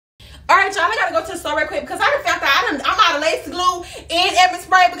All right, y'all, I gotta go to the store real quick because I done found out I'm out of lace glue and Edmund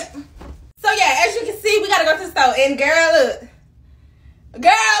spray. So yeah, as you can see, we gotta go to the store. And girl, look.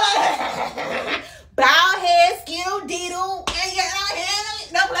 Bald head, skill, diddle,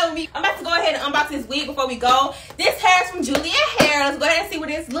 and don't play with me. I'm about to go ahead and unbox this wig before we go. This hair is from Julia Hair. Let's go ahead and see what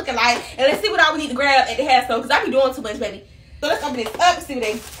it's looking like. And let's see what all we need to grab at the hair store because I be doing too much, baby. So let's open this up and see what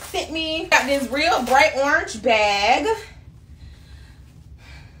they sent me. Got this real bright orange bag.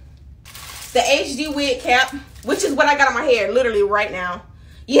 The HD wig cap, which is what I got on my hair literally right now.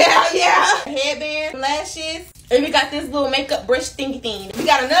 Yeah. Headband, lashes. And we got this little makeup brush thingy thing. We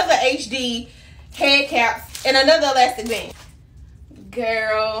got another HD head cap and another elastic band.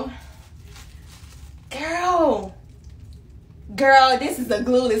 Girl, this is a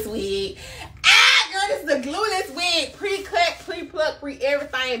glueless wig. Girl, this is a glueless wig. Pre-cut, pre-pluck,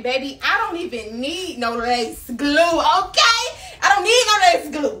 pre-everything, baby. I don't even need no lace glue, okay? I don't need no lace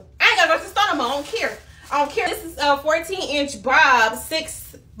glue. I ain't gotta go to the store no more. I don't care. This is a 14-inch bob,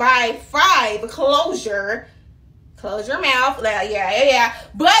 6x5 closure. Close your mouth. Yeah.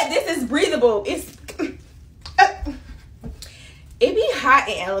 But this is breathable. It be hot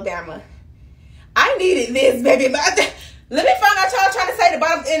in Alabama. I needed this, baby. But let me find out y'all trying to say the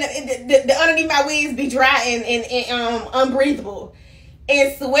bottom and the underneath my wigs be dry and unbreathable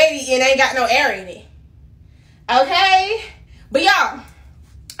and sweaty and ain't got no air in it. Okay? But y'all,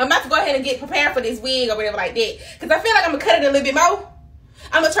 I'm about to go ahead and get prepared for this wig or whatever like that. Because I feel like I'm going to cut it a little bit more.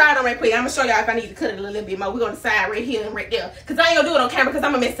 I'm going to try it on right quick. I'm going to show y'all if I need to cut it a little bit more. We're going to decide right here and right there. Because I ain't going to do it on camera because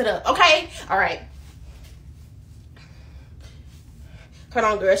I'm going to mess it up. Okay? All right. Hold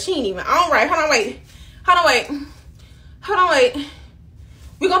on, girl. She ain't even all right. Hold on, wait.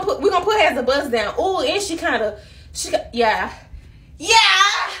 We're gonna put her as a buzz down. Oh, and yeah.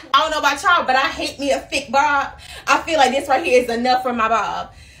 I don't know about y'all, but I hate me a thick bob. I feel like this right here is enough for my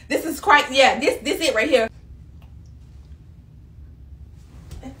bob. This is quite, this it right here.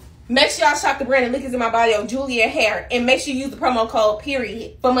 Make sure y'all shop the brand and link is in my bio, Julia Hair, and make sure you use the promo code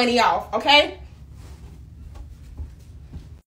period for money off, okay?